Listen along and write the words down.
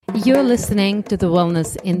You're listening to the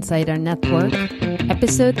Wellness Insider Network,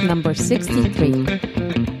 episode number 63.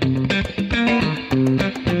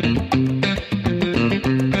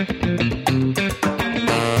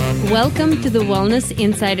 Welcome to the Wellness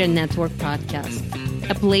Insider Network podcast,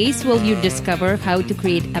 a place where you discover how to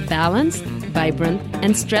create a balanced, vibrant,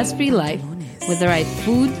 and stress-free life with the right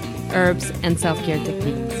food, herbs, and self-care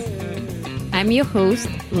techniques. I'm your host,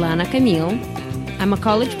 Lana Camille. I'm a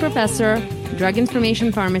college professor, drug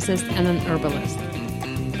information pharmacist, and an herbalist.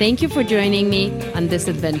 Thank you for joining me on this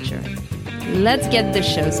adventure. Let's get the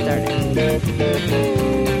show started.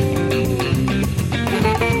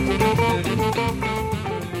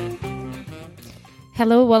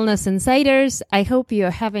 Hello, Wellness Insiders. I hope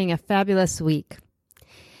you're having a fabulous week.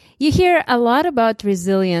 You hear a lot about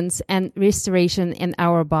resilience and restoration in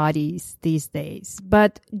our bodies these days,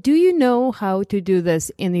 but do you know how to do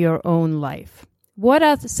this in your own life? What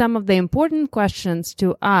are some of the important questions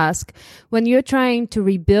to ask when you're trying to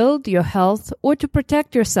rebuild your health or to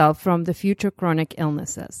protect yourself from the future chronic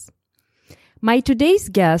illnesses? My today's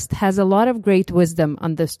guest has a lot of great wisdom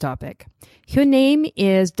on this topic. Her name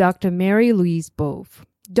is Dr. Mary Louise Bove.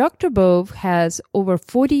 Dr. Bove has over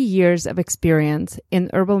 40 years of experience in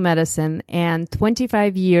herbal medicine and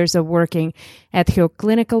 25 years of working at her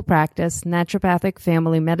clinical practice, Naturopathic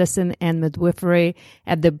Family Medicine and Midwifery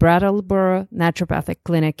at the Brattleboro Naturopathic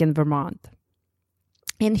Clinic in Vermont.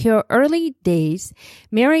 In her early days,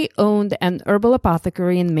 Mary owned an herbal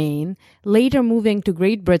apothecary in Maine, later moving to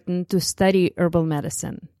Great Britain to study herbal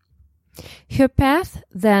medicine. Her path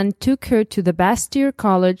then took her to the Bastyr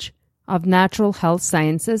College of Natural Health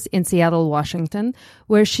Sciences in Seattle, Washington,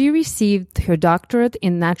 where she received her doctorate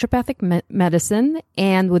in naturopathic medicine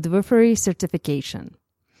and midwifery certification.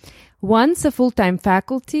 Once a full-time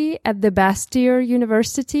faculty at the Bastyr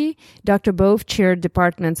University, Dr. Bove chaired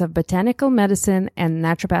departments of botanical medicine and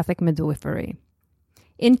naturopathic midwifery.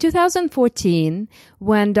 In 2014,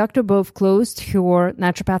 when Dr. Bove closed her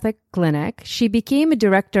naturopathic clinic, she became a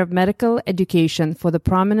director of medical education for the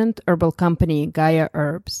prominent herbal company Gaia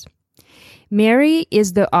Herbs. Mary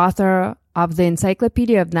is the author of the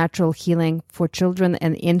Encyclopedia of Natural Healing for Children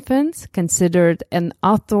and Infants, considered an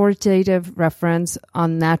authoritative reference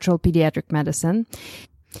on natural pediatric medicine.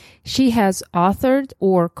 She has authored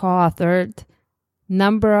or co-authored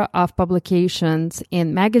number of publications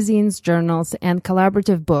in magazines, journals, and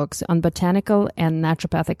collaborative books on botanical and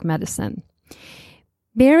naturopathic medicine.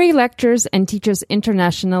 Mary lectures and teaches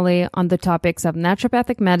internationally on the topics of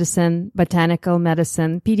naturopathic medicine, botanical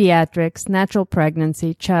medicine, pediatrics, natural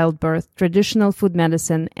pregnancy, childbirth, traditional food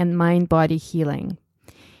medicine, and mind-body healing.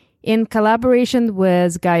 In collaboration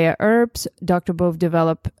with Gaia Herbs, Dr. Bove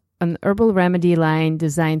developed an herbal remedy line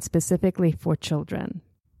designed specifically for children.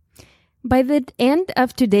 By the end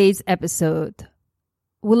of today's episode,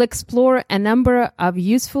 we'll explore a number of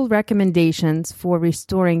useful recommendations for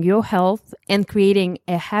restoring your health and creating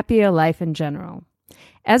a happier life in general.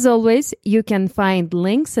 As always, you can find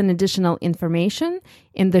links and additional information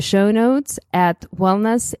in the show notes at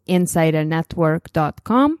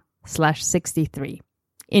wellnessinsidernetwork.com/63.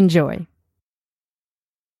 Enjoy.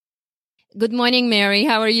 Good morning, Mary.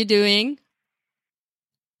 How are you doing?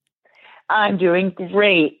 I'm doing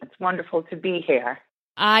great. It's wonderful to be here.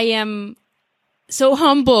 I am so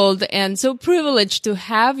humbled and so privileged to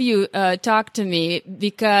have you talk to me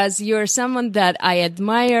because you're someone that I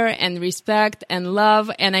admire and respect and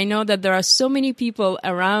love. And I know that there are so many people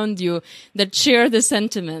around you that share the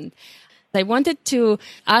sentiment. I wanted to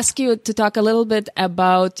ask you to talk a little bit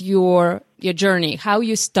about your journey, how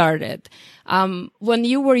you started. When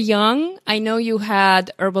you were young, I know you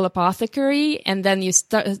had herbal apothecary and then you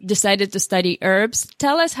decided to study herbs.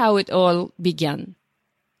 Tell us how it all began.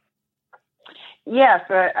 Yes,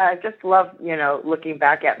 I just love, looking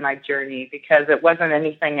back at my journey because it wasn't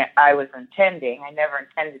anything that I was intending. I never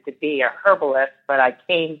intended to be a herbalist, but I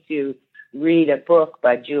came to read a book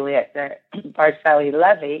by Juliet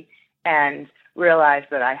Barcelli-Levy and realized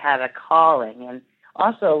that I had a calling. And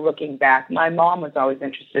also looking back, my mom was always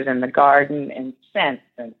interested in the garden and scents,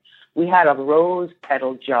 and we had a rose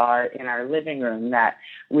petal jar in our living room that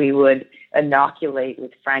we would inoculate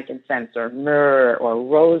with frankincense or myrrh or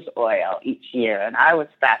rose oil each year, and I was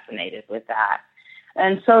fascinated with that.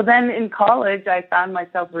 And so then in college, I found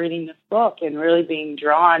myself reading this book and really being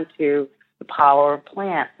drawn to the power of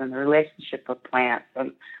plants and the relationship of plants,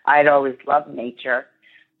 and I'd always loved nature.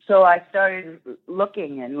 So I started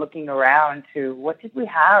looking around to what did we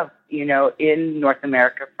have, in North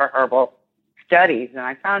America for herbal studies. And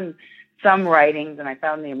I found some writings, and I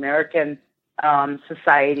found the American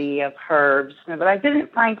Society of Herbs, but I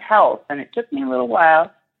didn't find health. And it took me a little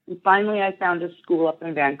while Finally, I found a school up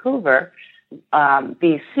in Vancouver,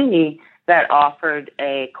 BC, that offered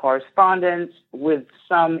a correspondence with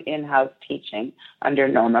some in-house teaching under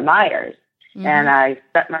Norma Myers. Mm-hmm. And I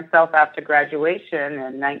set myself after graduation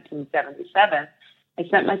in 1977. I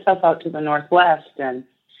sent myself out to the Northwest and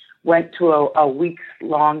went to a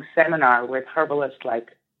week-long seminar with herbalists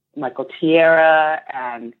like Michael Tierra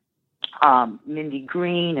and Mindy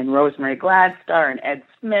Green and Rosemary Gladstar and Ed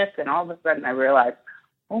Smith. And all of a sudden I realized,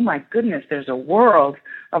 oh my goodness, there's a world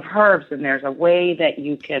of herbs and there's a way that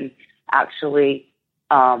you can actually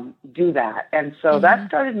do that. And so that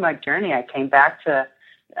started my journey. I came back to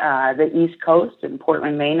the East Coast in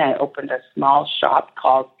Portland, Maine. I opened a small shop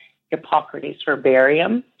called Hippocrates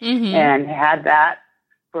Herbarium and had that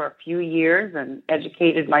for a few years and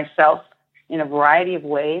educated myself in a variety of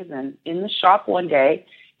ways. And in the shop one day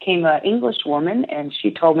came an English woman, and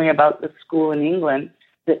she told me about the school in England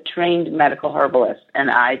that trained medical herbalists. And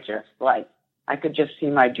I just I could just see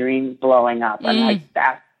my dreams blowing up. And I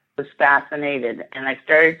was fascinated. And I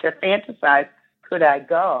started to fantasize, could I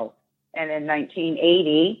go? And in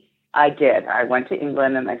 1980, I did. I went to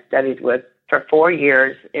England and I studied for 4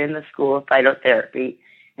 years in the School of Phytotherapy.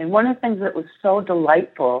 And one of the things that was so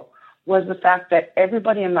delightful was the fact that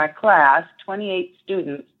everybody in my class, 28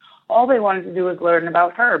 students, all they wanted to do was learn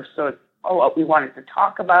about herbs. So it's what we wanted to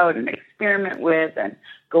talk about and experiment with and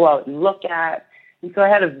go out and look at. And so I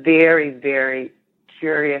had a very, very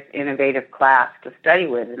curious, innovative class to study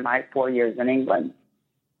with in my 4 years in England.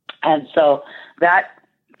 And so that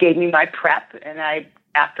gave me my prep. And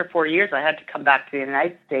after 4 years, I had to come back to the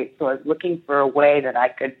United States. So I was looking for a way that I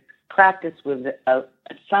could practice with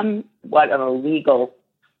somewhat of a legal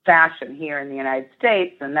fashion here in the United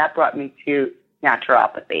States. And that brought me to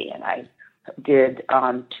naturopathy. And I did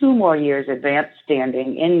 2 more years advanced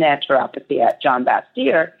standing in naturopathy at John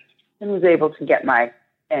Bastyr and was able to get my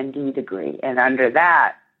ND degree. And under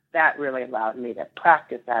that really allowed me to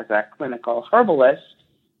practice as a clinical herbalist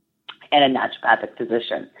and a naturopathic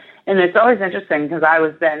physician. And it's always interesting because I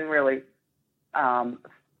was then really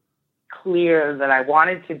clear that I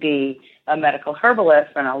wanted to be a medical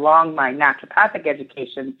herbalist, and along my naturopathic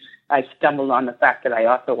education, I stumbled on the fact that I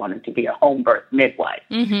also wanted to be a home birth midwife.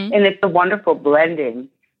 And it's a wonderful blending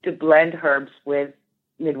to blend herbs with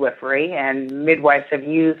midwifery, and midwives have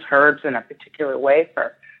used herbs in a particular way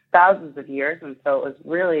for thousands of years, and so it was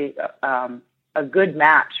really a good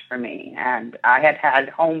match for me. And I had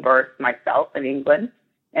home birth myself in England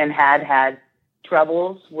and had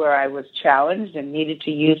troubles where I was challenged and needed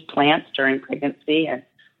to use plants during pregnancy and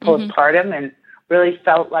postpartum, and really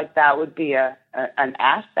felt like that would be an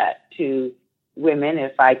asset to women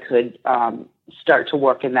if I could start to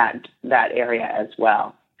work in that area as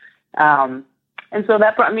well. And so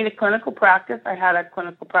that brought me to clinical practice. I had a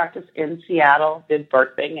clinical practice in Seattle, did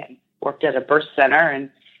birthing, and worked at a birth center. And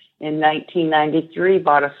in 1993,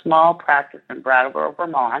 bought a small practice in Brattleboro,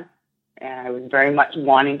 Vermont. And I was very much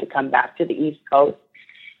wanting to come back to the East Coast.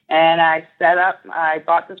 And I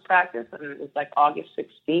bought this practice, and it was like August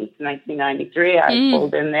 16th, 1993. I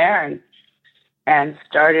pulled in there and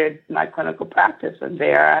started my clinical practice. And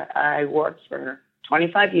there I worked for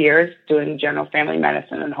 25 years doing general family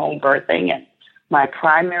medicine and home birthing. And my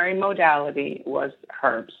primary modality was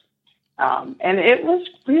herbs. And it was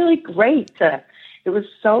really great. It was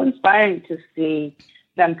so inspiring to see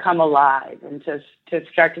them come alive and to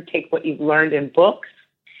start to take what you've learned in books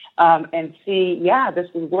and see, this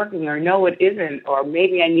is working, or no, it isn't, or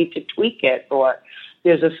maybe I need to tweak it, or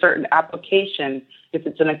there's a certain application if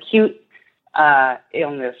it's an acute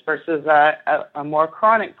illness versus a more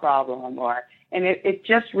chronic problem. And it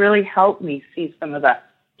just really helped me see some of the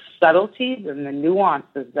subtleties and the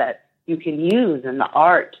nuances that you can use in the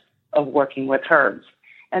art of working with herbs.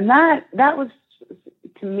 And that was,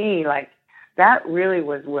 to me, that really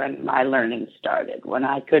was when my learning started, when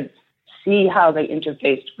I could see how they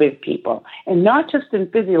interfaced with people, and not just in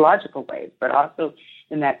physiological ways, but also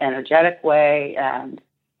in that energetic way and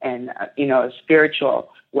a spiritual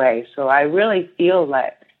way. So I really feel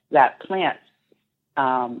that plants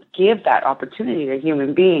give that opportunity to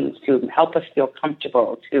human beings to help us feel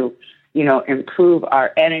comfortable, to, improve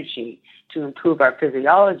our energy, to improve our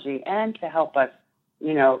physiology, and to help us,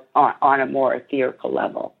 on a more etherical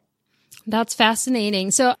level. That's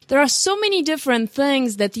fascinating. So there are so many different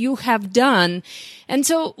things that you have done. And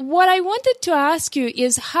so what I wanted to ask you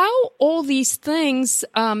is how all these things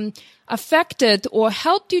affected or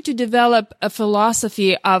helped you to develop a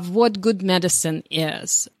philosophy of what good medicine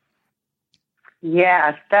is.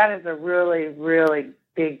 Yes, that is a really, really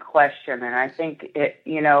big question. And I think it,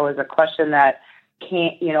 is a question that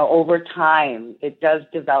can't, over time, it does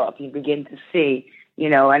develop. You begin to see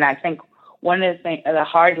And I think one of the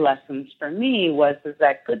hard lessons for me is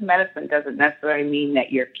that good medicine doesn't necessarily mean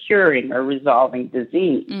that you're curing or resolving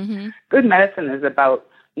disease. Mm-hmm. Good medicine is about,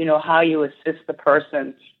 how you assist the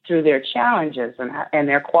person through their challenges and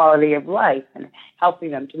their quality of life and helping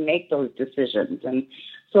them to make those decisions. And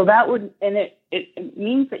so it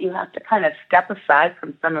means that you have to kind of step aside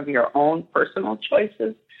from some of your own personal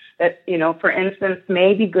choices. That, for instance,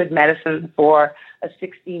 maybe good medicine for a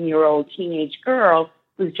 16-year-old teenage girl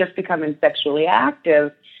who's just becoming sexually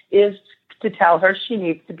active is to tell her she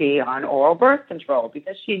needs to be on oral birth control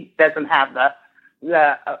because she doesn't have the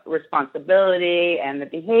responsibility and the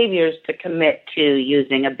behaviors to commit to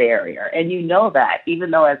using a barrier. And that,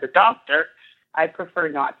 even though as a doctor, I prefer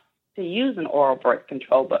not to use an oral birth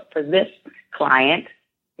control, but for this client,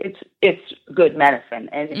 it's good medicine.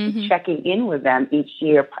 And Mm-hmm. checking in with them each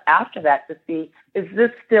year after that to see, is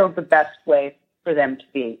this still the best way for them to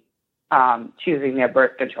be choosing their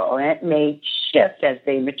birth control? And it may shift as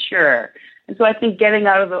they mature. And so I think getting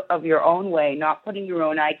out of your own way, not putting your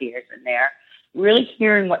own ideas in there, really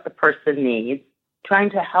hearing what the person needs, trying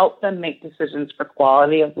to help them make decisions for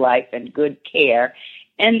quality of life and good care,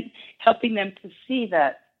 and helping them to see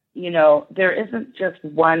that, there isn't just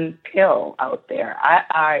one pill out there.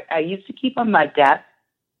 I used to keep on my desk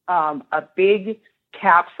a big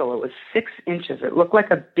capsule. It was 6 inches. It looked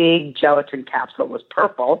like a big gelatin capsule. It was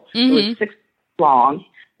purple. Mm-hmm. It was 6 long,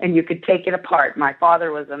 and you could take it apart. My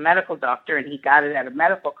father was a medical doctor, and he got it at a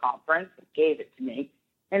medical conference and gave it to me.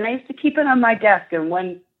 And I used to keep it on my desk. And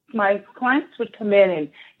when my clients would come in, and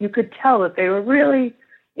you could tell that they were really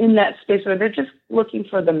in that space where they're just looking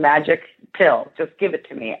for the magic pill, just give it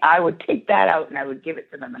to me, I would take that out and I would give it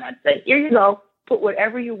to them. And I'd say, here you go, put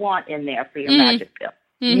whatever you want in there for your magic pill.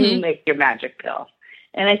 Mm-hmm. You make your magic pill.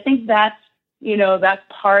 And I think that's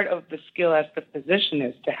part of the skill as the physician,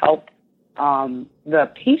 is to help the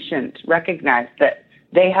patient recognize that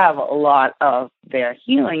they have a lot of their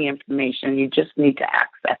healing information. You just need to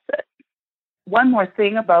access it. One more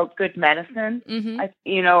thing about good medicine, Mm-hmm.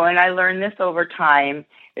 And I learned this over time,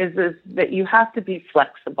 is that you have to be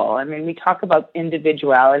flexible. I mean, we talk about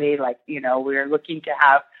individuality, like, we're looking to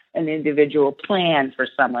have an individual plan for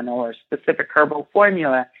someone or a specific herbal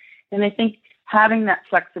formula. And I think having that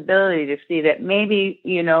flexibility to see that maybe,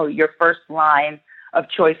 your first line of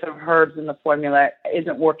choice of herbs in the formula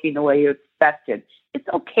isn't working the way you expected. It's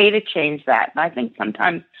okay to change that. And I think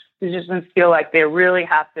sometimes physicians feel like they really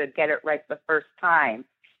have to get it right the first time.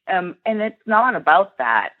 And it's not about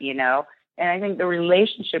that, And I think the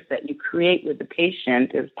relationship that you create with the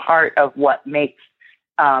patient is part of what makes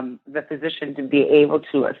the physician to be able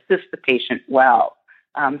to assist the patient well.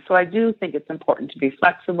 So I do think it's important to be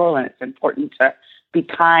flexible, and it's important to be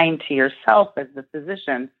kind to yourself as the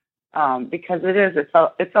physician, because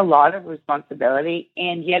it's a lot of responsibility.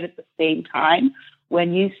 And yet at the same time,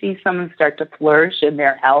 when you see someone start to flourish in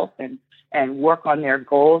their health and work on their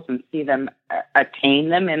goals and see them attain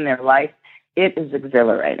them in their life, it is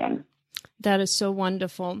exhilarating. That is so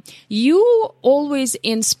wonderful. You always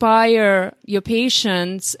inspire your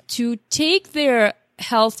patients to take their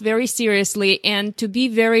health very seriously and to be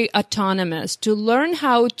very autonomous, to learn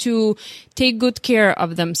how to take good care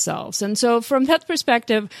of themselves. And so from that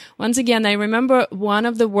perspective, once again, I remember one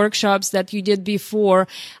of the workshops that you did before,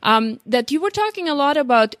 that you were talking a lot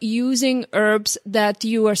about using herbs that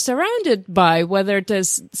you are surrounded by, whether it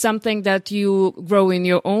is something that you grow in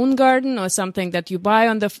your own garden or something that you buy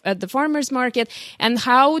at the farmer's market, and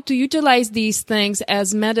how to utilize these things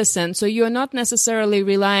as medicine. So you're not necessarily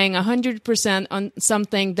relying 100% on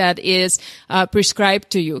something that is prescribed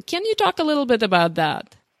to you. Can you talk a little bit about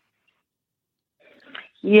that?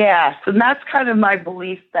 Yes, and that's kind of my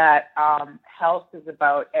belief that health is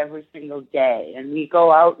about every single day, and we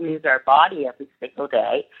go out and use our body every single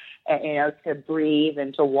day, and, to breathe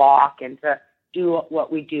and to walk and to do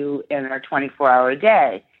what we do in our 24-hour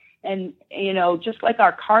day. And, just like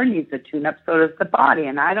our car needs a tune-up, so does the body.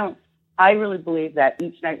 And I really believe that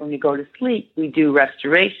each night when we go to sleep, we do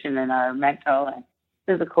restoration in our mental and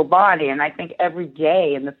physical body. And I think every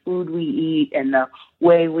day, and the food we eat and the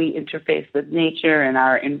way we interface with nature and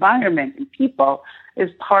our environment and people is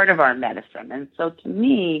part of our medicine. And so to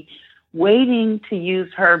me, waiting to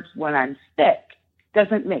use herbs when I'm sick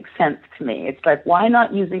doesn't make sense to me. It's like, why am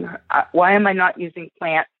I not using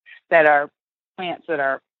plants that are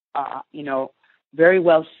very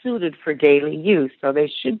well suited for daily use? So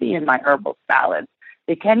they should be in my herbal salads.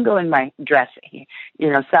 They can go in my dressing,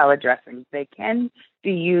 salad dressings. They can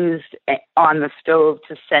be used on the stove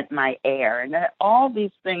to scent my air. And all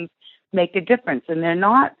these things make a difference. And they're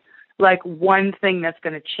not like one thing that's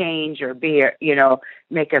going to change or be,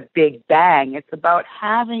 make a big bang. It's about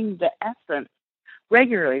having the essence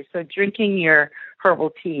regularly. So drinking your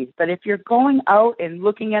herbal teas. But if you're going out and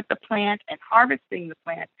looking at the plant and harvesting the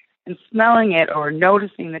plant and smelling it or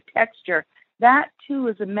noticing the texture, that too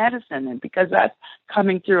is a medicine, and because that's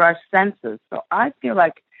coming through our senses. So I feel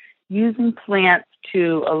like using plants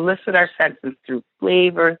to elicit our senses through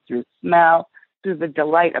flavor, through smell, through the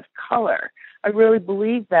delight of color. I really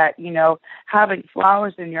believe that, having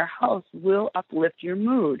flowers in your house will uplift your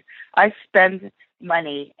mood. I spend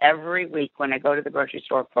money every week when I go to the grocery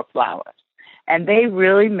store for flowers, and they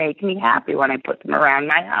really make me happy when I put them around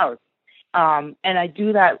my house. And I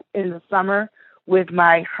do that in the summer with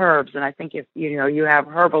my herbs. And I think if, you have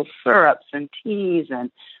herbal syrups and teas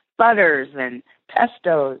and butters and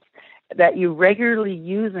pestos that you regularly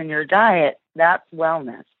use in your diet, that's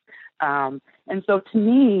wellness. And so to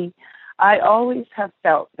me, I always have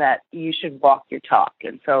felt that you should walk your talk.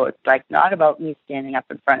 And so it's like not about me standing up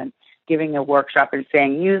in front and giving a workshop and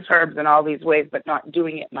saying, use herbs in all these ways, but not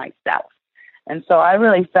doing it myself. And so I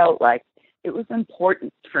really felt like it was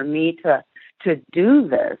important for me to do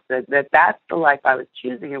this, that's the life I was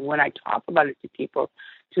choosing. And when I talk about it to people,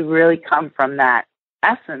 to really come from that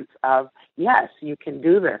essence of, yes, you can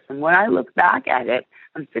do this. And when I look back at it,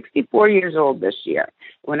 I'm 64 years old this year.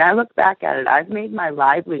 When I look back at it, I've made my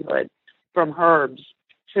livelihood from herbs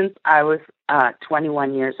since I was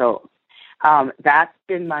 21 years old. That's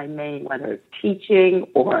been my main, whether it's teaching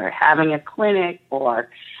or having a clinic or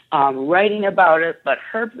writing about it, but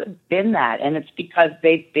herbs have been that. And it's because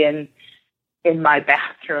they've been in my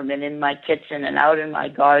bathroom and in my kitchen and out in my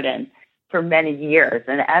garden for many years.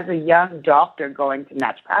 And as a young doctor going to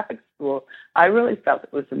naturopathic school, I really felt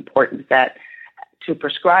it was important that to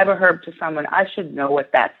prescribe a herb to someone, I should know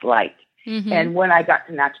what that's like. Mm-hmm. And when I got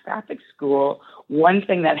to naturopathic school, one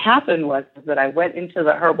thing that happened was that I went into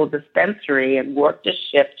the herbal dispensary and worked a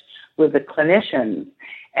shift with the clinicians.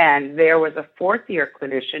 And there was a fourth-year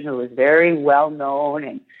clinician who was very well known,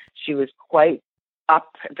 and she was quite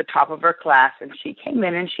up at the top of her class. And she came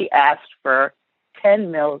in and she asked for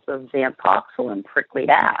 10 mils of Xanthoxylin prickly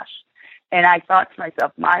ash. And I thought to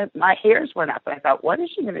myself, my hairs went up. And I thought, what is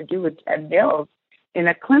she going to do with 10 mils in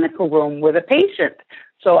a clinical room with a patient?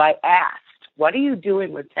 So I asked, what are you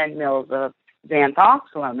doing with 10 mils of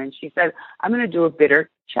Xanthoxylin? And she said, I'm going to do a bitter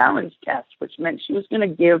challenge test, which meant she was going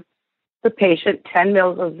to give the patient 10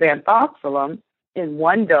 mils of Xanthoxylin in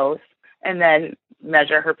one dose and then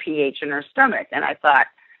measure her pH in her stomach. And I thought,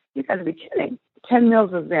 you got to be kidding. 10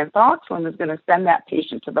 mils of Xanthoxylin is going to send that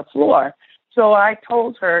patient to the floor. So I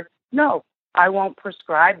told her, no, I won't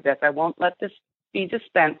prescribe this. I won't let this be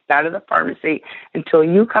dispensed out of the pharmacy until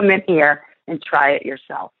you come in here and try it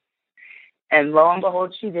yourself. And lo and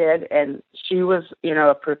behold, she did. And she was,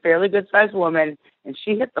 a fairly good-sized woman, and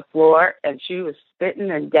she hit the floor, and she was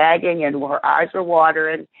spitting and gagging, and her eyes were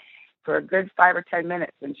watering for a good 5 or 10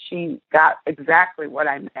 minutes. And she got exactly what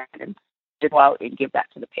I meant and to go out and give that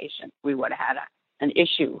to the patient. We would have had an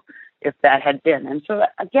issue if that had been. And so,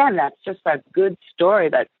 again, that's just a good story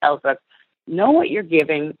that tells us, know what you're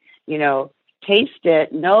giving, taste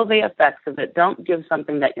it, know the effects of it. Don't give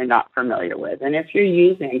something that you're not familiar with. And if you're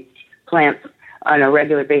using plants on a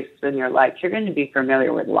regular basis in your life, you're going to be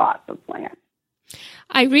familiar with lots of plants.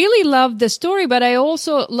 I really love the story, but I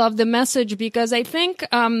also love the message because I think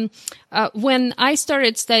when I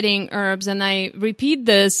started studying herbs, and I repeat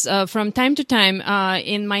this from time to time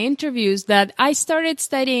in my interviews, that I started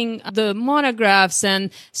studying the monographs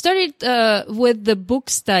and started with the book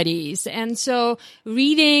studies. And so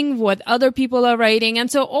reading what other people are writing.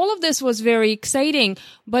 And so all of this was very exciting.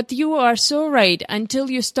 But you are so right.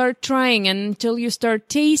 Until you start trying and until you start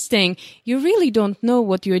tasting, you really don't know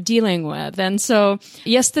what you're dealing with. And so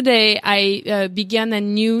yesterday I began a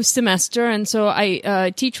new semester, and so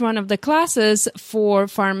I teach one of the classes for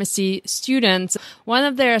pharmacy students. One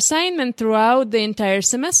of their assignment throughout the entire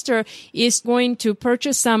semester is going to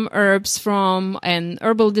purchase some herbs from an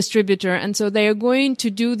herbal distributor, and so they are going to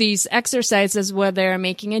do these exercises where they're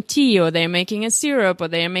making a tea, or they're making a syrup, or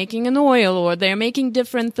they're making an oil, or they're making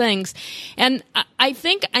different things. And I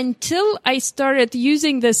think until I started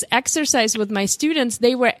using this exercise with my students,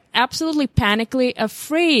 they were absolutely panically afraid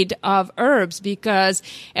afraid of herbs because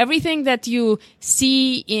everything that you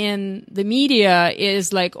see in the media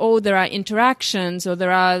is like, oh, there are interactions or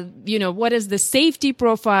there are, what is the safety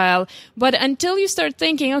profile? But until you start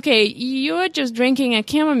thinking, okay, you're just drinking a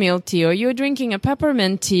chamomile tea or you're drinking a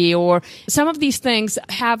peppermint tea, or some of these things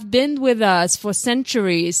have been with us for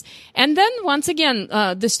centuries. And then once again,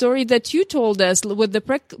 the story that you told us with the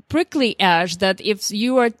prickly ash, that if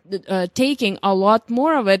you are taking a lot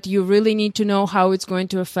more of it, you really need to know how it's going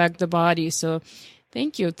to affect the body. So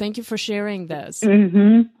thank you. Thank you for sharing this.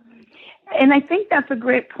 Mm-hmm. And I think that's a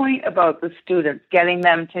great point about the students, getting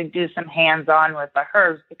them to do some hands-on with the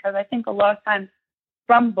herbs, because I think a lot of times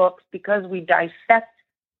from books, because we dissect,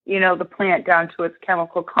 the plant down to its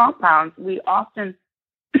chemical compounds, we often,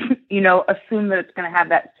 assume that it's going to have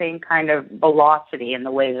that same kind of velocity in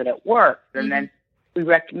the way that it works. And then we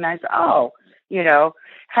recognize,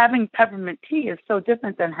 having peppermint tea is so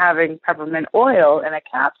different than having peppermint oil in a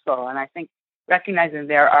capsule. And I think recognizing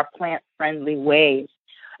there are plant-friendly ways.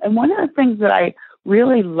 And one of the things that I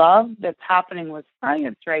really love that's happening with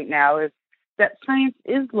science right now is that science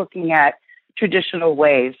is looking at traditional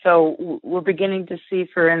ways. So we're beginning to see,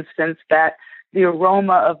 for instance, that the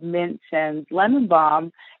aroma of mint and lemon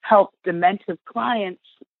balm help dementive clients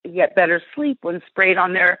get better sleep when sprayed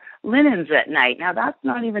on their linens at night. Now, that's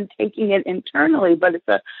not even taking it internally, but it's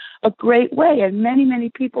a great way. And many, many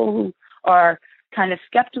people who are kind of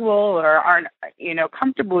skeptical or aren't,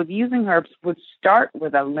 comfortable with using herbs would start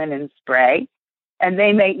with a linen spray, and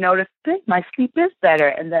they may notice, my sleep is better.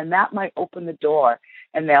 And then that might open the door,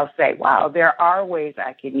 and they'll say, wow, there are ways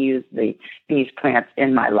I can use these plants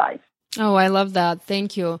in my life. Oh, I love that.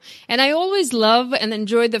 Thank you. And I always love and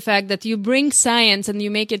enjoy the fact that you bring science and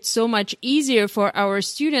you make it so much easier for our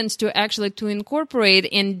students to actually to incorporate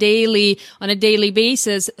on a daily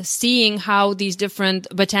basis, seeing how these different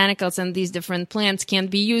botanicals and these different plants can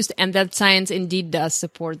be used, and that science indeed does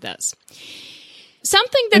support this.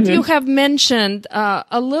 Something that you have mentioned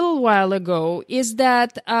a little while ago is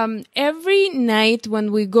that every night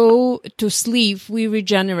when we go to sleep, we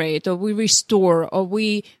regenerate or we restore or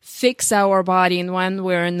we fix our body in one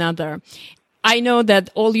way or another. I know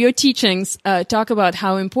that all your teachings talk about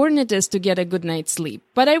how important it is to get a good night's sleep.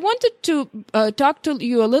 But I wanted to talk to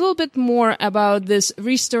you a little bit more about this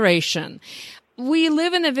restoration. We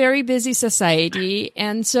live in a very busy society,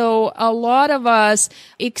 and so a lot of us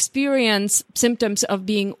experience symptoms of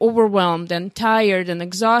being overwhelmed and tired and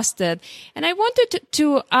exhausted. And I wanted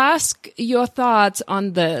to ask your thoughts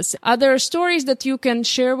on this. Are there stories that you can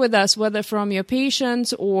share with us, whether from your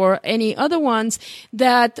patients or any other ones,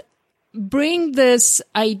 that bring this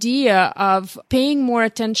idea of paying more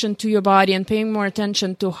attention to your body and paying more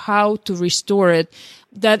attention to how to restore it,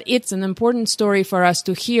 that it's an important story for us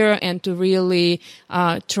to hear and to really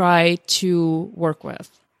try to work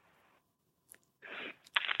with?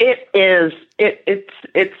 It is.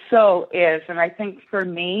 It so is. And I think for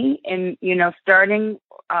me, starting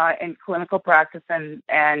in clinical practice and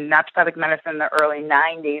naturopathic medicine in the early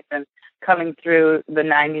 90s and coming through the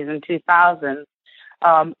 90s and 2000s,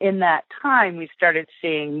 in that time, we started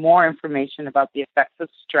seeing more information about the effects of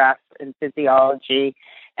stress in physiology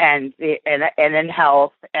and in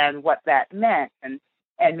health and what that meant.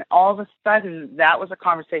 And all of a sudden, that was a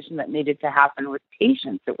conversation that needed to happen with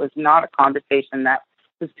patients. It was not a conversation that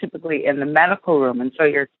was typically in the medical room. And so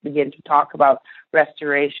you begin to talk about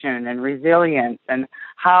restoration and resilience and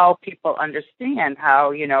how people understand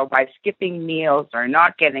how, by skipping meals or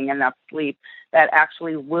not getting enough sleep, that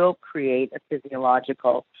actually will create a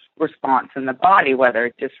physiological response in the body, whether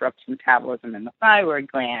it disrupts metabolism in the thyroid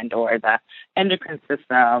gland or the endocrine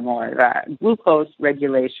system or the glucose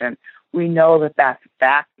regulation. We know that that's a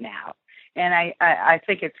fact now. And I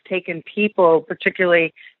think it's taken people,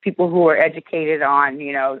 particularly people who are educated on,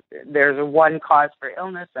 there's a one cause for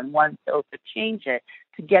illness and one pill to change it,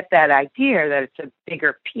 to get that idea that it's a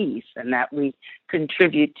bigger piece and that we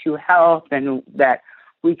contribute to health and that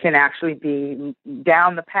we can actually be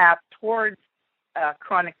down the path towards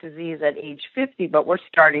chronic disease at age 50, but we're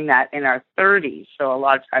starting that in our 30s. So a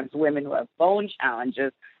lot of times women who have bone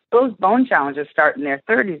challenges, those bone challenges start in their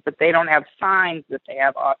 30s, but they don't have signs that they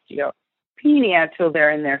have osteopenia until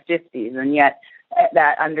they're in their 50s. And yet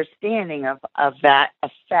that understanding of that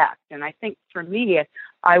effect. And I think for me,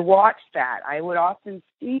 I watched that. I would often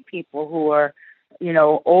see people who are,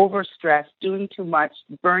 overstressed, doing too much,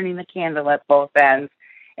 burning the candle at both ends.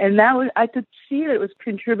 And I could see that it was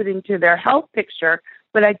contributing to their health picture,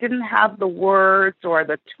 but I didn't have the words or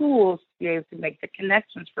the tools to be able to make the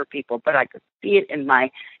connections for people, but I could see it in my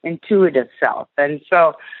intuitive self. And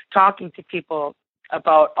so talking to people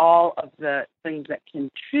about all of the things that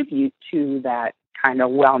contribute to that kind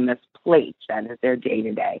of wellness plate that is their day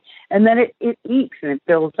to day. And then it eats and it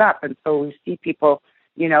builds up. And so we see people,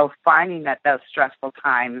 finding that those stressful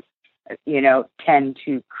times, tend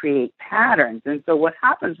to create patterns. And so what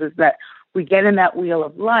happens is that we get in that wheel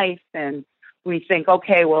of life and we think,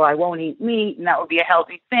 okay, well, I won't eat meat and that will be a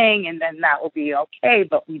healthy thing and then that will be okay,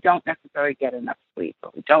 but we don't necessarily get enough sleep,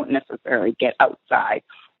 or we don't necessarily get outside,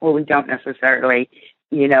 or we don't necessarily,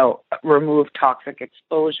 remove toxic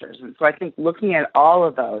exposures. And so I think looking at all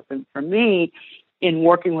of those, and for me, in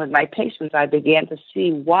working with my patients, I began to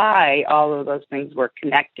see why all of those things were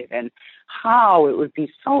connected and how it would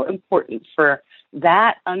be so important for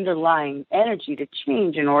that underlying energy to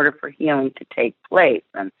change in order for healing to take place.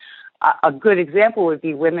 And a good example would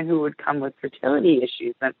be women who would come with fertility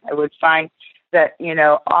issues. And I would find that,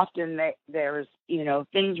 often there's,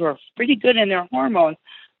 things were pretty good in their hormones,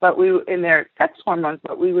 in their sex hormones,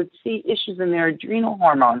 but we would see issues in their adrenal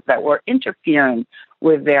hormones that were interfering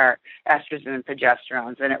with their estrogen and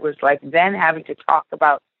progesterones. And it was like then having to talk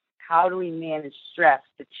about how do we manage stress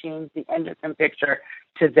to change the endocrine picture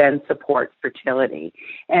to then support fertility.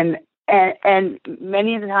 And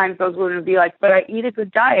many of the times those women would be like, but I eat a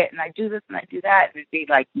good diet and I do this and I do that. And it'd be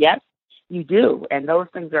like, yes, you do. And those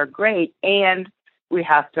things are great. And we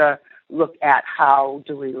have to look at how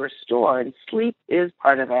do we restore. And sleep is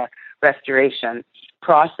part of a restoration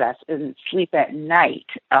process. And sleep at night,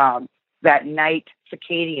 that night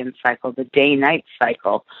circadian cycle, the day-night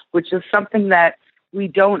cycle, which is something that we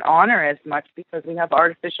don't honor as much because we have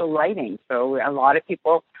artificial lighting. So a lot of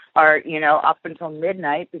people are, up until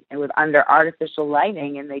midnight with under artificial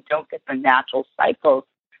lighting, and they don't get the natural cycles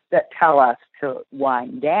that tell us to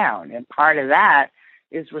wind down. And part of that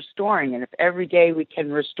is restoring. And if every day we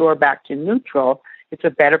can restore back to neutral, it's a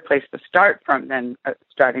better place to start from than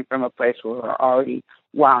starting from a place where we're already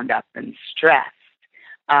wound up and stressed.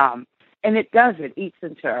 And it does. It eats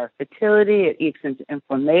into our fertility. It eats into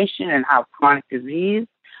inflammation and how chronic disease,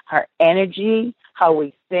 our energy, how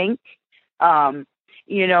we think. And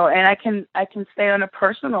I can say on a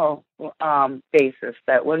personal basis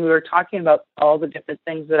that when we were talking about all the different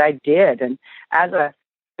things that I did, and as a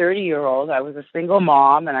 30-year-old, I was a single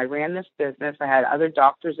mom and I ran this business. I had other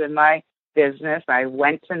doctors in my business. I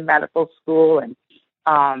went to medical school and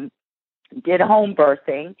did home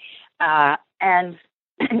birthing and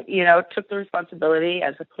took the responsibility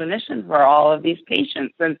as a clinician for all of these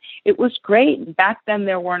patients. And it was great. Back then,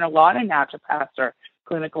 there weren't a lot of naturopaths or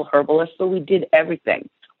clinical herbalists, so we did everything.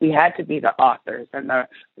 We had to be the authors and the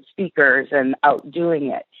speakers and out doing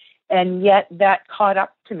it. And yet that caught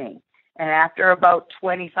up to me. And after about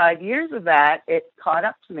 25 years of that, it caught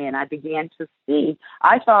up to me, and I began to see.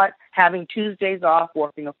 I thought having Tuesdays off,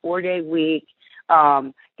 working a 4-day week,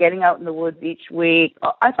 getting out in the woods each week,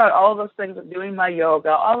 I thought all those things, doing my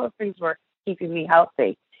yoga, all those things were keeping me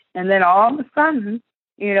healthy. And then all of a sudden,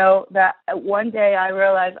 that one day I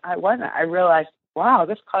realized I wasn't. I realized, wow,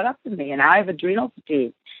 this caught up to me, and I have adrenal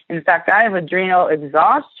fatigue. In fact, I have adrenal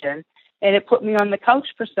exhaustion, and it put me on the couch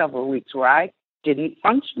for several weeks where I didn't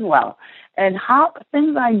function well. And how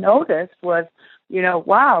things I noticed was,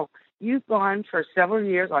 wow, you've gone for several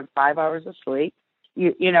years on 5 hours of sleep.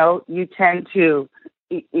 You tend to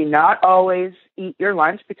not always eat your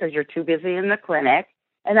lunch because you're too busy in the clinic.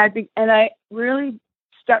 And I really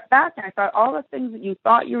stepped back and I thought all the things that you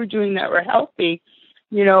thought you were doing that were healthy,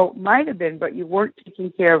 might have been, but you weren't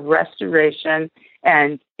taking care of restoration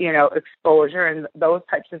and, exposure and those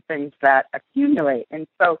types of things that accumulate. And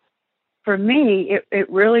so for me,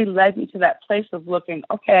 it really led me to that place of looking,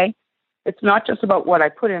 okay, it's not just about what I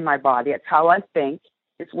put in my body. It's how I think.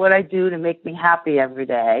 It's what I do to make me happy every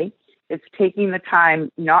day. It's taking the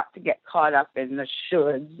time not to get caught up in the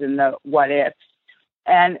shoulds and the what ifs.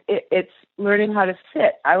 And it's learning how to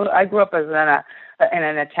sit. I grew up as in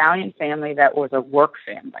an Italian family that was a work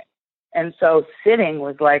family. And so sitting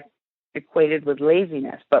was like equated with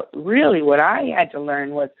laziness. But really what I had to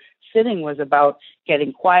learn was sitting was about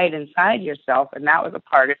getting quiet inside yourself, and that was a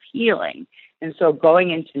part of healing. And so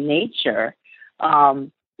going into nature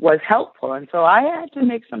was helpful. And so I had to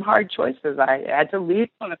make some hard choices. I had to leave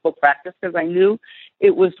clinical practice because I knew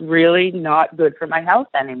it was really not good for my health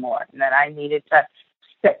anymore, and that I needed to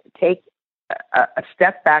take a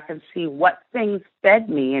step back and see what things fed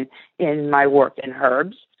me in my work in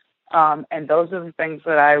herbs. And those are the things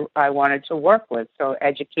that I wanted to work with. So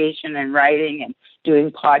education and writing and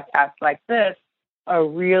doing podcasts like this are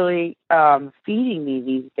really feeding me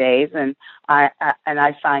these days, and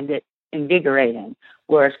I find it invigorating.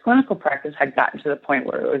 Whereas clinical practice had gotten to the point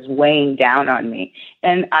where it was weighing down on me,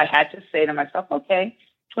 and I had to say to myself, okay,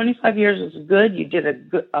 25 years is good. You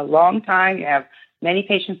did a long time. You have many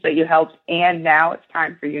patients that you helped, and now it's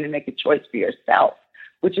time for you to make a choice for yourself,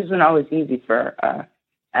 which isn't always easy for a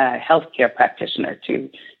healthcare practitioner to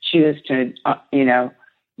choose to,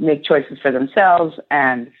 make choices for themselves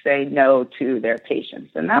and say no to their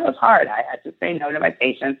patients. And that was hard. I had to say no to my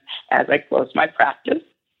patients as I closed my practice,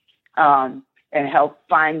 and help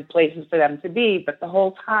find places for them to be. But the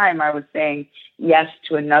whole time I was saying yes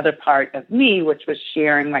to another part of me, which was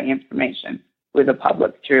sharing my information with the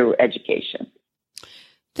public through education.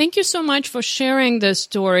 Thank you so much for sharing this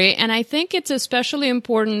story. And I think it's especially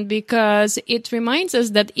important because it reminds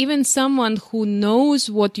us that even someone who knows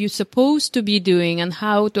what you're supposed to be doing and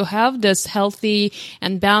how to have this healthy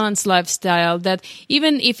and balanced lifestyle, that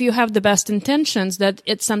even if you have the best intentions, that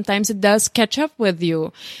sometimes it does catch up with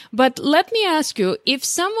you. But let me ask you, if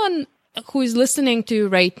someone who is listening to you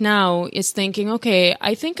right now is thinking, okay,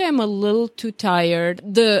 I think I'm a little too tired.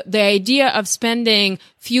 The idea of spending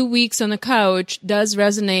few weeks on a couch does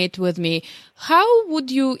resonate with me. How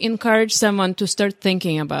would you encourage someone to start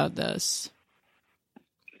thinking about this?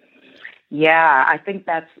 Yeah, I think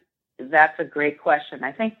that's a great question.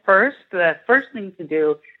 I think the first thing to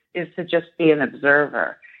do is to just be an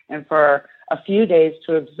observer, and for a few days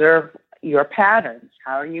to observe your patterns.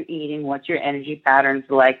 How are you eating? What's your energy patterns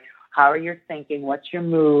like? How are you thinking? What's your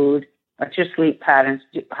mood? What's your sleep patterns?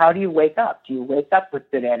 How do you wake up? Do you wake up with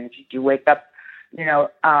good energy? Do you wake up,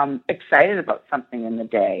 excited about something in the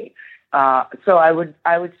day? So I would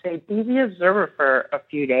say be the observer for a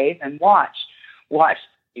few days and watch, your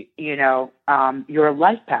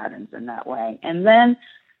life patterns in that way. And then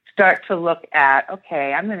start to look at,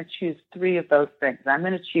 okay, I'm going to choose 3 of those things. I'm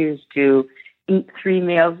going to choose to eat 3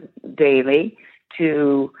 meals daily,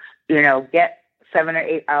 to, get 7 or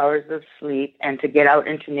 8 hours of sleep, and to get out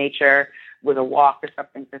into nature with a walk or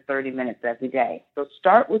something for 30 minutes every day. So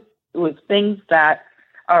start with things that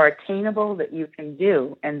are attainable that you can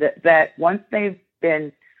do, and that once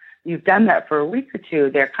you've done that for a week or 2,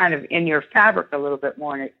 they're kind of in your fabric a little bit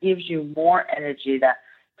more, and it gives you more energy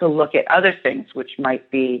to look at other things, which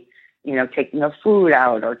might be, taking a food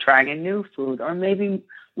out or trying a new food, or maybe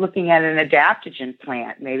looking at an adaptogen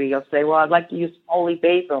plant. Maybe you'll say, well, I'd like to use holy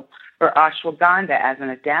basil or ashwagandha as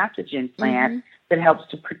an adaptogen plant that helps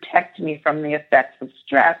to protect me from the effects of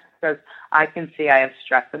stress, because I can see I have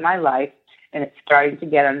stress in my life and it's starting to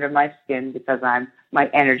get under my skin because my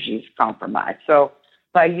energy is compromised. So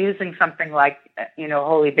by using something like,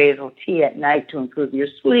 holy basil tea at night to improve your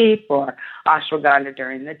sleep, or ashwagandha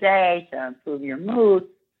during the day to improve your mood,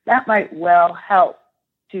 that might well help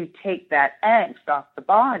to take that angst off the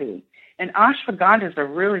body. And ashwagandha is a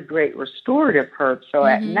really great restorative herb. So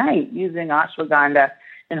at night, using ashwagandha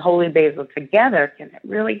and holy basil together can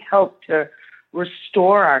really help to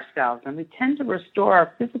restore ourselves. And we tend to restore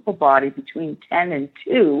our physical body between 10 and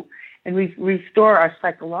 2, and we restore our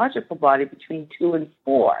psychological body between 2 and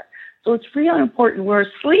 4. So it's really important we're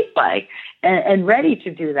asleep-like and ready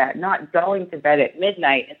to do that, not going to bed at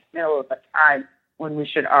midnight in the middle of a time when we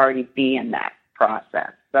should already be in that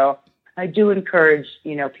process. So I do encourage,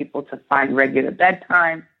 people to find regular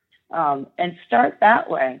bedtime, and start that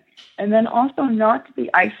way. And then also not to be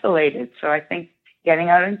isolated. So I think getting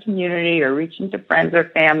out in community or reaching to friends or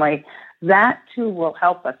family, that too will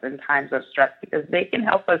help us in times of stress, because they can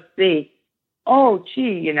help us see, oh,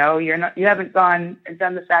 gee, you haven't gone and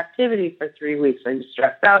done this activity for 3 weeks. Are you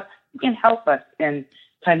stressed out? You can help us in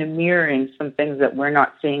kind of mirroring some things that we're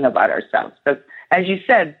not seeing about ourselves. Because as you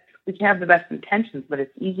said, we can have the best intentions, but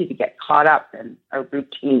it's easy to get caught up in a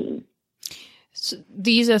routine. So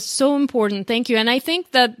these are so important. Thank you. And I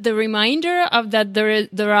think that the reminder of that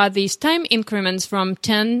there are these time increments from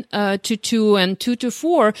 10 to 2 and 2 to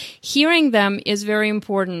 4, hearing them is very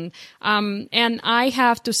important. And I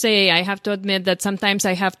have to admit that sometimes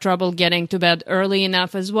I have trouble getting to bed early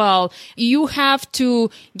enough as well. You have to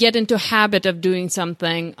get into a habit of doing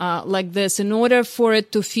something like this in order for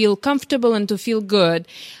it to feel comfortable and to feel good.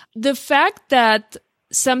 The fact that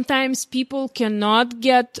sometimes people cannot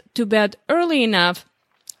get to bed early enough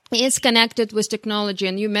is connected with technology,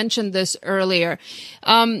 and you mentioned this earlier.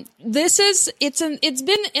 It's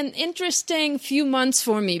been an interesting few months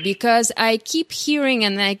for me, because I keep hearing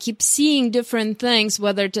and I keep seeing different things,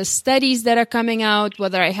 whether it's studies that are coming out,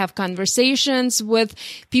 whether I have conversations with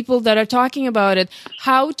people that are talking about it,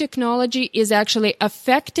 how technology is actually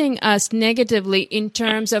affecting us negatively in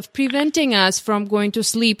terms of preventing us from going to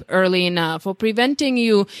sleep early enough, or preventing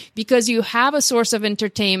you, because you have a source of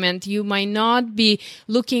entertainment, you might not be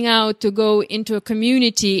looking out to go into a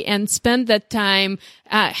community and spend that time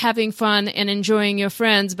having fun and enjoying your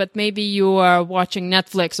friends, but maybe you are watching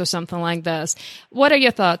Netflix or something like this. What are your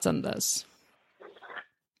thoughts on this?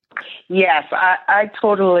 Yes, I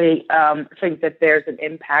totally think that there's an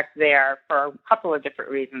impact there for a couple of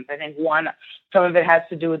different reasons. I think one, some of it has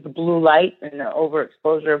to do with the blue light and the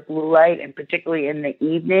overexposure of blue light, and particularly in the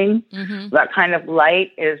evening. Mm-hmm. That kind of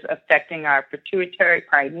light is affecting our pituitary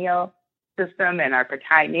pineal system, and our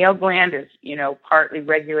pineal gland is, partly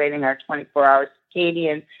regulating our 24-hour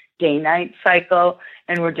circadian day-night cycle,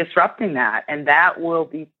 and we're disrupting that, and that will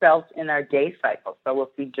be felt in our day cycle. So if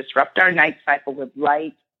we disrupt our night cycle with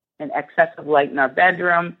light and excessive light in our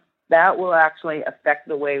bedroom, that will actually affect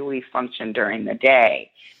the way we function during the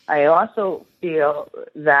day. I also feel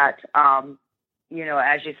that, as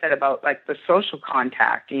you said about like the social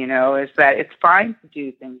contact, is that it's fine to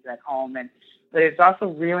do things at home, but it's also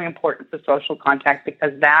really important for social contact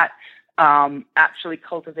because that actually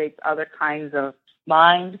cultivates other kinds of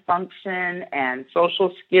mind function and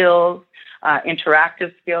social skills,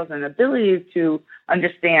 interactive skills, and ability to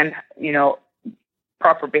understand,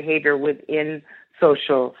 proper behavior within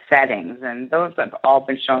social settings. And those have all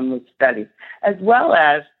been shown with studies, as well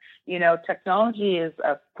as, technology is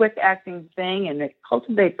a quick acting thing, and it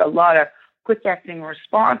cultivates a lot of quick acting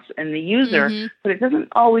response in the user, Mm-hmm. but it doesn't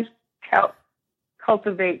always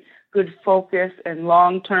cultivate good focus and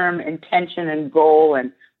long-term intention and goal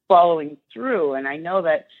and following through. And I know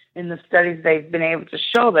that in the studies they've been able to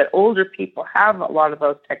show that older people have a lot of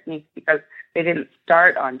those techniques because they didn't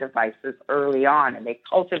start on devices early on, and they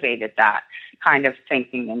cultivated that kind of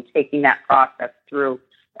thinking and taking that process through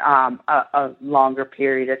a longer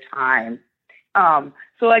period of time.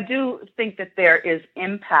 So I do think that there is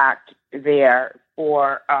impact there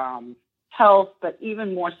for health, but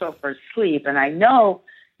even more so for sleep. And I know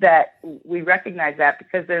that we recognize that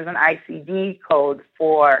because there's an ICD code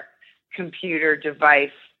for computer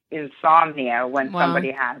device insomnia when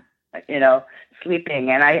somebody has, sleeping.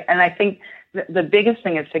 And I think the biggest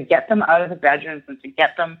thing is to get them out of the bedrooms and to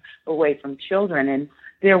get them away from children. And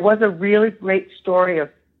there was a really great story of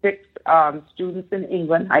 6 students in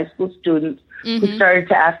England, high school students, Mm-hmm. who started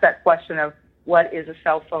to ask that question of what is a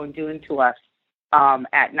cell phone doing to us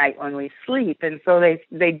at night when we sleep. And so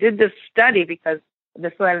they did this study because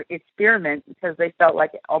this was an experiment because they felt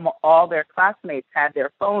like almost all their classmates had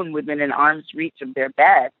their phone within an arm's reach of their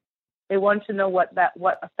bed. They wanted to know what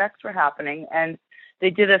effects were happening, and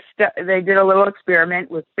they did a little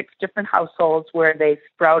experiment with 6 different households where they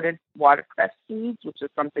sprouted watercress seeds, which is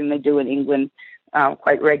something they do in England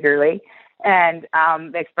quite regularly. And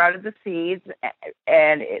they sprouted the seeds,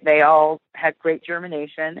 and they all had great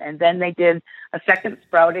germination. And then they did a second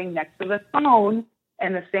sprouting next to the phone,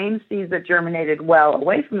 and the same seeds that germinated well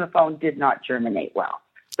away from the phone did not germinate well.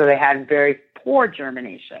 So they had very poor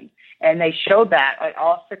germination. And they showed that at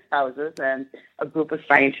all 6 houses, and a group of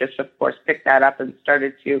scientists, of course, picked that up and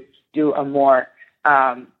started to do a more,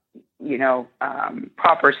 proper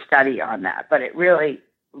study on that. But it really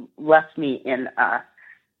left me in a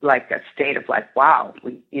state of wow,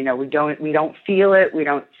 we don't feel it, we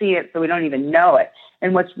don't see it, so we don't even know it.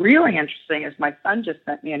 And what's really interesting is my son just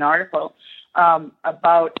sent me an article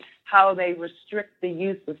about how they restrict the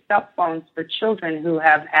use of cell phones for children who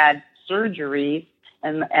have had surgeries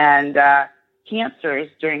and cancers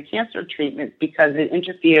during cancer treatment because it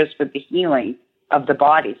interferes with the healing of the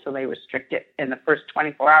body. So they restrict it in the first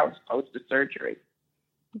 24 hours post the surgery.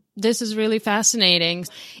 This is really fascinating.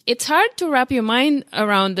 It's hard to wrap your mind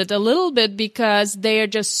around it a little bit because they are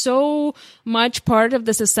just so much part of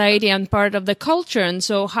the society and part of the culture. And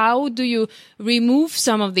so how do you remove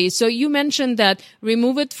some of these? So you mentioned that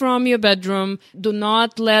remove it from your bedroom. Do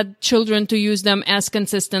not let children to use them as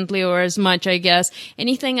consistently or as much, I guess.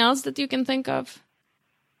 Anything else that you can think of?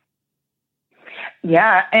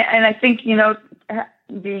 Yeah. And I think,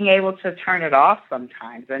 being able to turn it off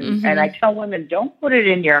sometimes. And I tell women, don't put it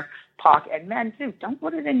in your pocket, and men too, don't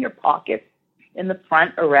put it in your pocket in the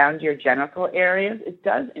front around your genital areas. It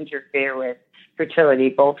does interfere with fertility,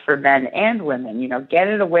 both for men and women. Get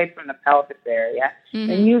it away from the pelvis area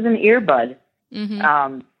and use an earbud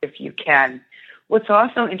if you can. What's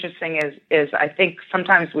also interesting is I think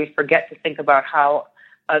sometimes we forget to think about how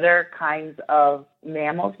other kinds of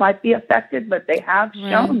mammals might be affected, but they have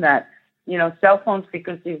shown that cell phone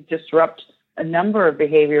frequencies disrupt a number of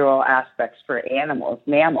behavioral aspects for animals,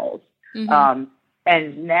 mammals.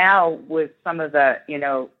 And now with some of the,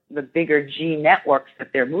 the bigger G networks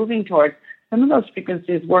that they're moving towards, some of those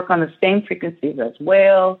frequencies work on the same frequencies as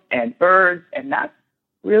whales and birds, and that's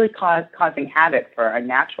really causing havoc for our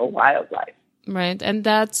natural wildlife. Right, and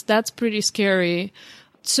that's pretty scary.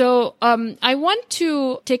 So I want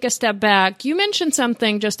to take a step back. You mentioned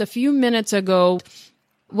something just a few minutes ago.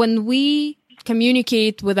 When we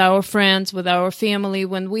communicate with our friends, with our family,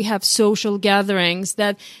 when we have social gatherings,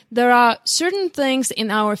 that there are certain things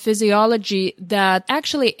in our physiology that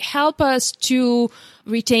actually help us to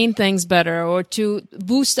retain things better or to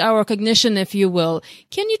boost our cognition, if you will.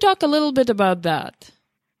 Can you talk a little bit about that?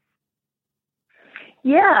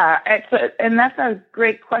 Yeah, and that's a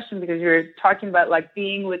great question, because you're talking about like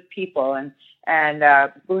being with people and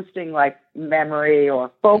boosting like memory or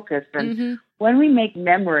focus. And when we make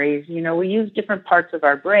memories, we use different parts of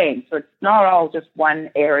our brain. So it's not all just one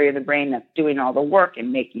area of the brain that's doing all the work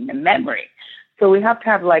and making the memory. So we have to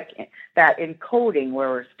have like that encoding where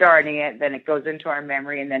we're starting it, then it goes into our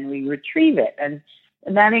memory, and then we retrieve it. And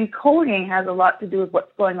that encoding has a lot to do with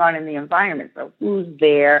what's going on in the environment. So who's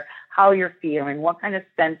there, how you're feeling, what kind of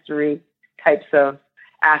sensory types of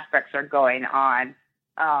aspects are going on.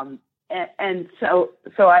 And so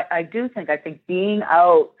I think being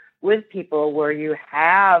out with people where you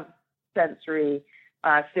have sensory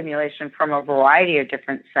stimulation from a variety of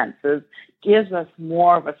different senses gives us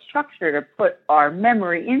more of a structure to put our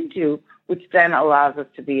memory into, which then allows us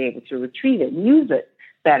to be able to retrieve it and use it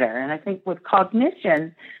better. And I think with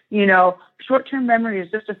cognition, short-term memory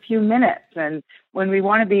is just a few minutes. And when we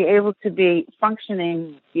want to be able to be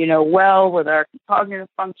functioning, well with our cognitive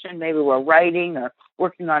function, maybe we're writing or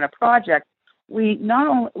working on a project, we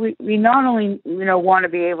not only want to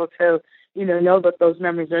be able to, know that those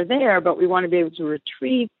memories are there, but we want to be able to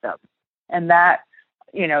retrieve them. And that,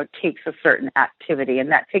 takes a certain activity,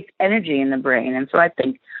 and that takes energy in the brain. And so I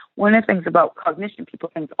think one of the things about cognition,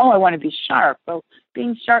 people think, I want to be sharp. So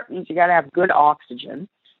being sharp means you got to have good oxygen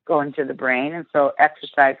going to the brain. And so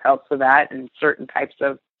exercise helps with that, and certain types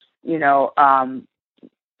of,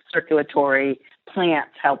 circulatory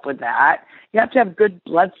plants help with that. You have to have good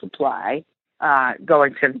blood supply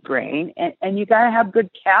going to the brain, and you got to have good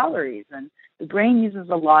calories. And the brain uses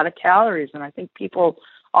a lot of calories. And I think people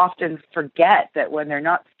often forget that when they're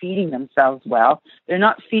not feeding themselves well, they're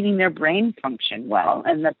not feeding their brain function well,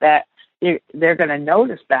 and that they're going to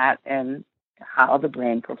notice that in how the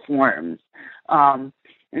brain performs.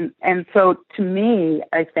 And so to me,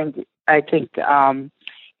 I think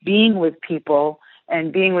being with people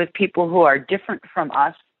who are different from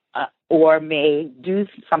us, or may do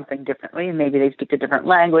something differently, and maybe they speak a different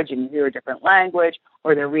language and you hear a different language,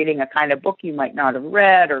 or they're reading a kind of book you might not have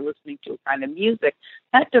read, or listening to a kind of music.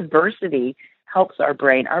 That diversity helps our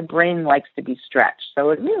brain. Our brain likes to be stretched. So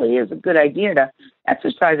it really is a good idea to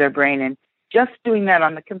exercise our brain, and just doing that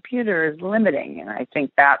on the computer is limiting. And I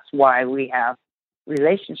think that's why we have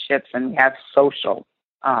relationships and we have social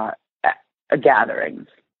gatherings.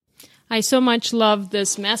 I so much love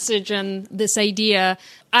this message and this idea.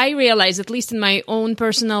 I realize, at least in my own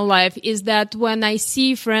personal life, is that when I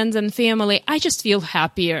see friends and family, I just feel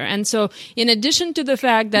happier. And so in addition to the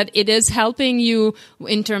fact that it is helping you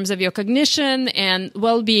in terms of your cognition and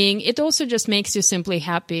well-being, it also just makes you simply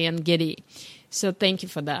happy and giddy. So thank you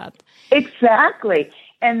for that. Exactly.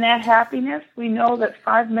 And that happiness, we know that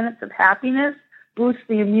 5 minutes of happiness boosts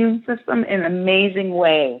the immune system in amazing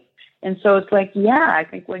ways. And so it's like, I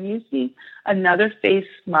think when you see another face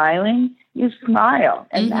smiling, you smile.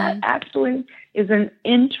 And that actually is an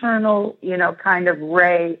internal, kind of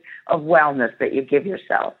ray of wellness that you give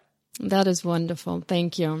yourself. That is wonderful.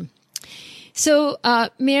 Thank you. So,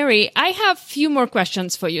 Mary, I have a few more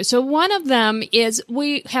questions for you. So one of them is,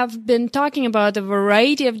 we have been talking about a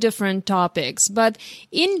variety of different topics, but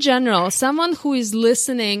in general, someone who is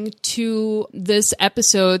listening to this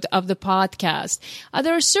episode of the podcast, are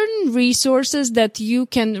there certain resources that you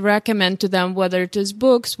can recommend to them, whether it is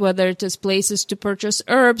books, whether it is places to purchase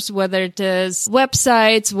herbs, whether it is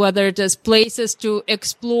websites, whether it is places to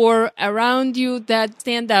explore around you that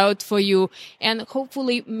stand out for you and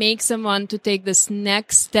hopefully make someone to take this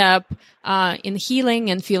next step in healing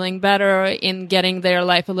and feeling better, in getting their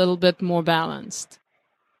life a little bit more balanced?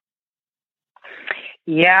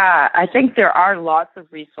 Yeah, I think there are lots of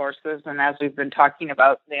resources. And as we've been talking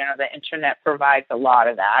about, the internet provides a lot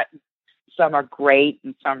of that. Some are great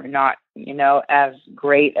and some are not, as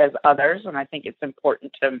great as others. And I think it's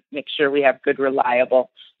important to make sure we have good, reliable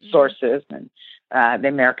sources. And the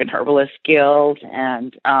American Herbalist Guild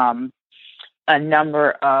and a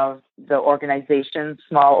number of the organizations,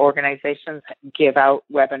 small organizations, give out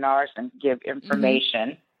webinars and give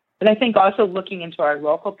information. But I think also looking into our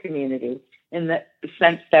local community, in the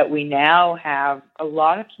sense that we now have a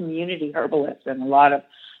lot of community herbalists and a lot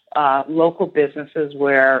of local businesses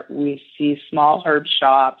where we see small herb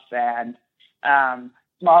shops and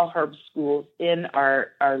small herb schools in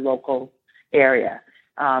our local area.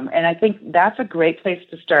 And I think that's a great place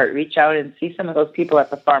to start. Reach out and see some of those people at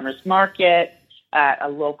the farmers market, at a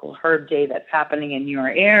local herb day that's happening in your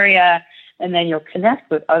area. And then you'll connect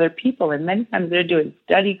with other people. And many times they're doing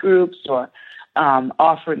study groups or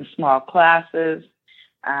offering small classes.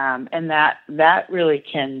 And that really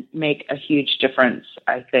can make a huge difference,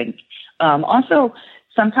 I think. Also,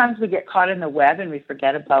 sometimes we get caught in the web and we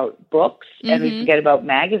forget about books and we forget about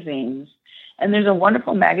magazines. And there's a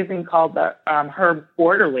wonderful magazine called the Herb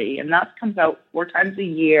Quarterly, and that comes out 4 times a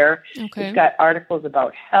year. Okay. It's got articles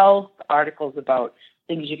about health, articles about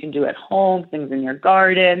things you can do at home, things in your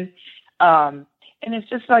garden. And it's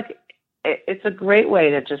just like, it's a great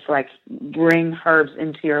way to just like bring herbs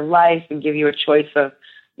into your life and give you a choice of,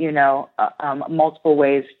 multiple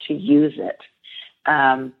ways to use it.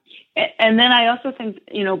 And then I also think,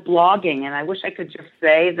 blogging, and I wish I could just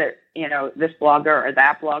say that, this blogger or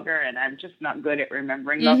that blogger, and I'm just not good at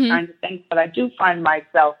remembering those kinds of things, but I do find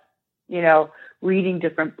myself, reading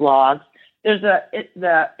different blogs. There's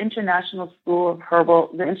the International School of Herbal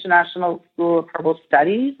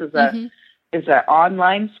Studies is an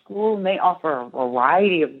online school, and they offer a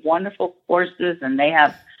variety of wonderful courses, and they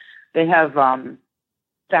have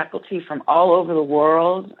faculty from all over the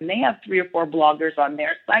world, and they have 3 or 4 bloggers on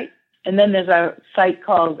their site. And then there's a site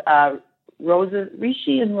called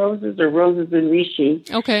Rishi and Roses, or Roses and Rishi.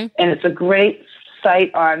 Okay. And it's a great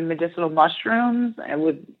site on medicinal mushrooms and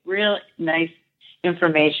with really nice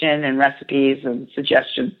information and recipes and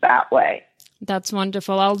suggestions that way. That's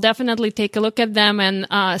wonderful. I'll definitely take a look at them, and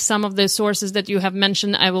some of the sources that you have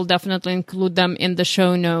mentioned, I will definitely include them in the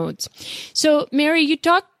show notes. So, Mary, you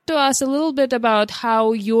talked to us a little bit about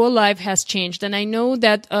how your life has changed. And I know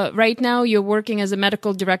that right now you're working as a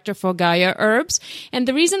medical director for Gaia Herbs. And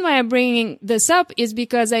the reason why I'm bringing this up is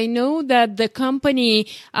because I know that the company,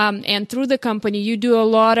 and through the company, you do a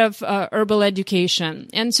lot of herbal education.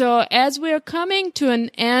 And so as we're coming to an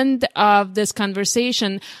end of this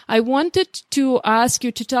conversation, I wanted to ask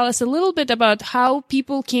you to tell us a little bit about how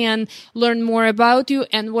people can learn more about you,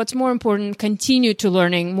 and what's more important, continue to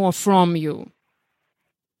learning more from you.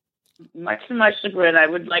 Much to my chagrin, I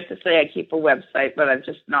would like to say I keep a website, but I've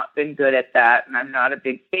just not been good at that, and I'm not a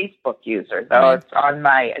big Facebook user, though It's on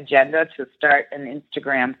my agenda to start an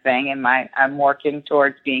Instagram thing, and I'm working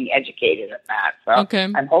towards being educated at that. So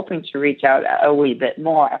I'm hoping to reach out a wee bit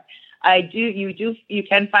more. You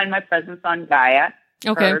can find my presence on Gaia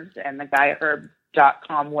Herbs, and the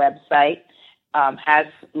GaiaHerbs.com website has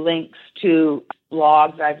links to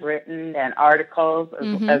blogs I've written and articles,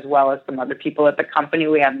 as well as some other people at the company.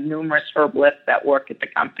 We have numerous herbalists that work at the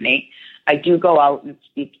company. I do go out and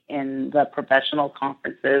speak in the professional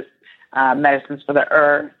conferences, Medicines for the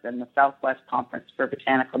Earth and the Southwest Conference for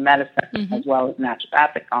Botanical Medicine, as well as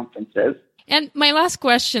naturopathic conferences. And my last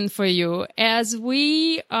question for you, as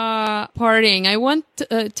we are parting, I want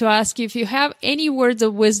to ask you if you have any words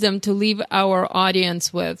of wisdom to leave our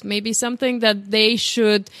audience with, maybe something that they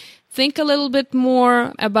should think a little bit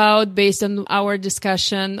more about based on our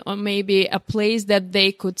discussion, or maybe a place that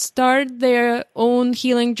they could start their own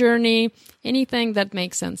healing journey, anything that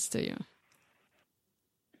makes sense to you.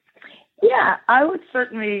 Yeah, I would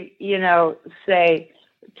certainly, say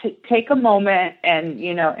to take a moment and,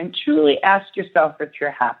 and truly ask yourself if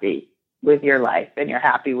you're happy with your life and you're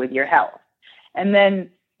happy with your health. And then,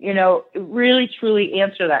 really truly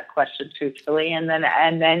answer that question truthfully. And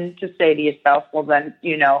then to say to yourself, well, then,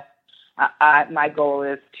 my goal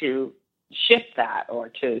is to shift that or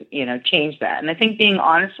to, change that. And I think being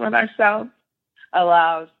honest with ourselves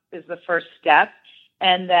is the first step.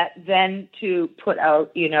 And that then to put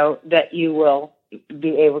out, that you will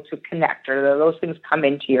be able to connect, or those things come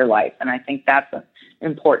into your life. And I think that's an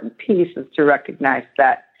important piece, is to recognize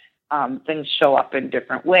that things show up in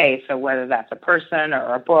different ways. So whether that's a person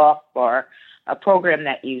or a book or a program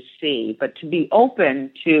that you see, but to be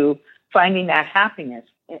open to finding that happiness,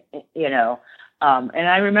 and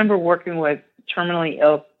I remember working with terminally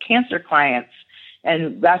ill cancer clients,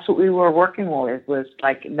 and that's what we were working with, was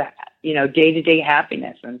like that, day-to-day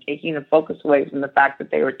happiness, and taking the focus away from the fact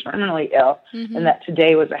that they were terminally ill and that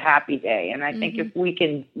today was a happy day. And I think if we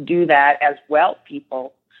can do that as well,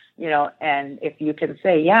 people, and if you can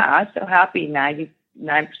say, yeah, I feel happy 99%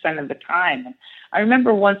 of the time. And I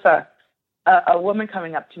remember once a woman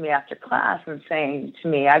coming up to me after class and saying to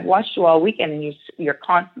me, I've watched you all weekend and you're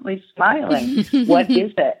constantly smiling. What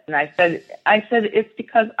is it? And I said, it's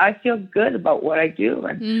because I feel good about what I do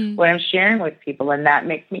and what I'm sharing with people, and that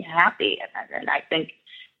makes me happy. And I think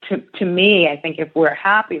to me, I think if we're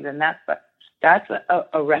happy, then that's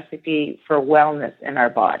a recipe for wellness in our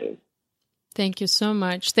bodies. Thank you so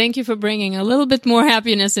much. Thank you for bringing a little bit more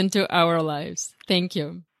happiness into our lives. Thank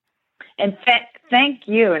you. And thank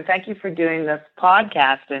you. And thank you for doing this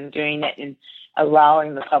podcast and doing it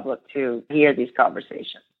allowing the public to hear these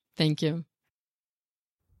conversations. Thank you.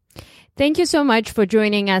 Thank you so much for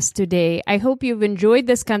joining us today. I hope you've enjoyed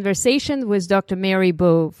this conversation with Dr. Mary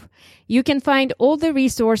Bove. You can find all the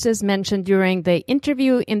resources mentioned during the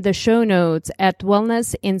interview in the show notes at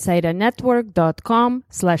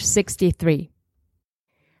wellnessinsidernetwork.com/63.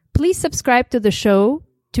 Please subscribe to the show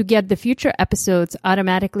to get the future episodes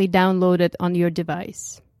automatically downloaded on your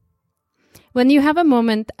device. When you have a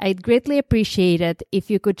moment, I'd greatly appreciate it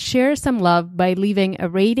if you could share some love by leaving a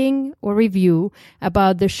rating or review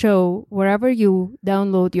about the show wherever you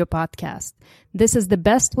download your podcast. This is the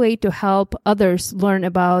best way to help others learn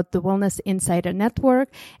about the Wellness Insider Network,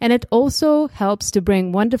 and it also helps to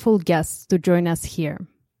bring wonderful guests to join us here.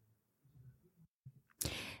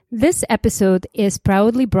 This episode is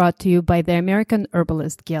proudly brought to you by the American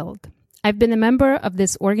Herbalist Guild. I've been a member of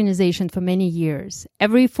this organization for many years.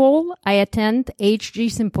 Every fall, I attend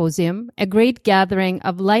HG Symposium, a great gathering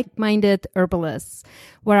of like-minded herbalists,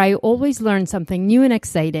 where I always learn something new and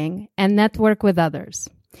exciting and network with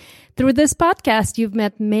others. Through this podcast, you've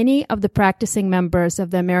met many of the practicing members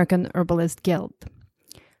of the American Herbalist Guild.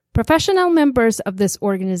 Professional members of this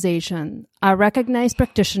organization are recognized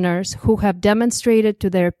practitioners who have demonstrated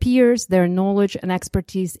to their peers their knowledge and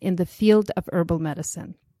expertise in the field of herbal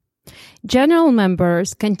medicine. General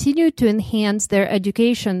members continue to enhance their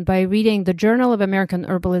education by reading the Journal of American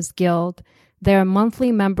Herbalist Guild, their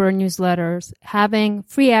monthly member newsletters, having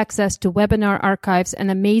free access to webinar archives,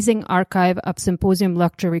 an amazing archive of symposium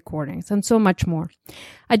lecture recordings, and so much more.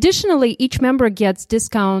 Additionally, each member gets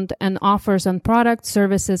discount and offers on products,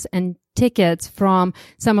 services, and tickets from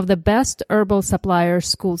some of the best herbal suppliers,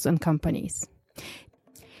 schools, and companies.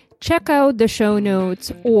 Check out the show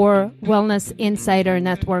notes or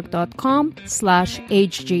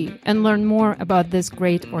wellnessinsidernetwork.com/HG and learn more about this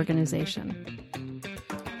great organization.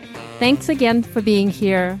 Thanks again for being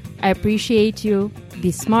here. I appreciate you.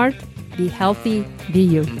 Be smart, be healthy, be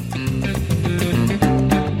you.